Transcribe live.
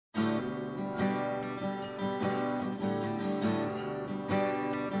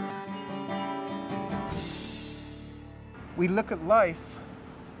we look at life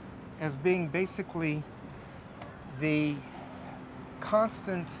as being basically the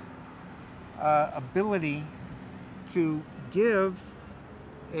constant ability to give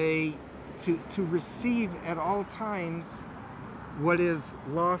to receive at all times what is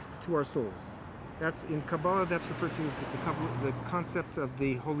lost to our souls. That's in Kabbalah. That's referred to as the concept of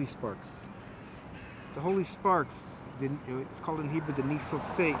the holy sparks. The holy sparks, it's called in Hebrew the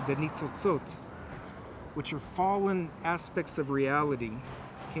nitzotzot, which are fallen aspects of reality,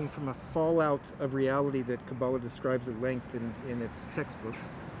 came from a fallout of reality that Kabbalah describes at length in its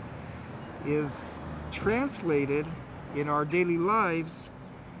textbooks, is translated in our daily lives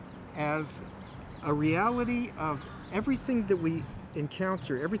as a reality of everything that we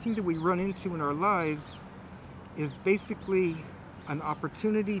encounter, everything that we run into in our lives is basically an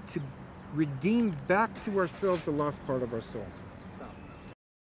opportunity to redeem back to ourselves a lost part of our soul.